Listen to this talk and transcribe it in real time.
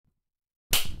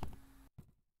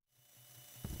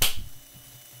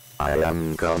I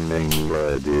am coming,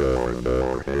 ready or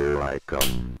door, here I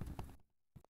come.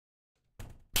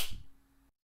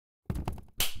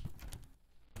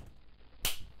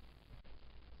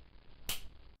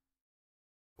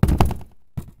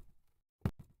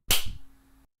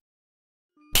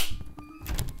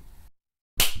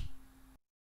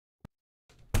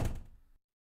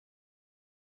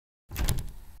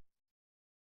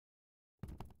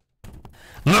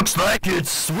 Looks like it's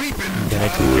sweeping.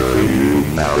 Will you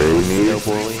marry me?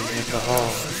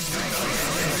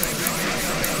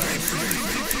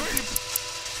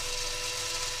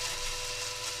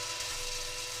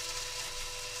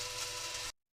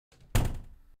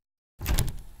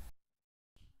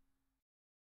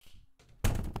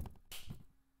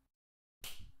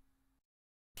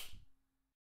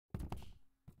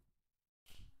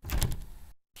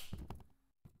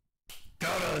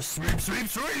 Gotta sweep, sweep,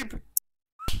 sweep.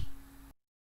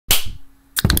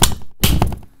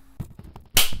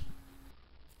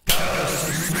 Gotta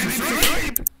sweep, sweep,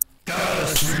 sweep. Gotta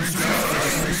sweep,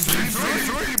 sweep, sweep, sweep,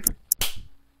 sweep.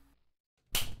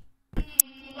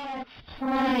 Let's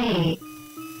play.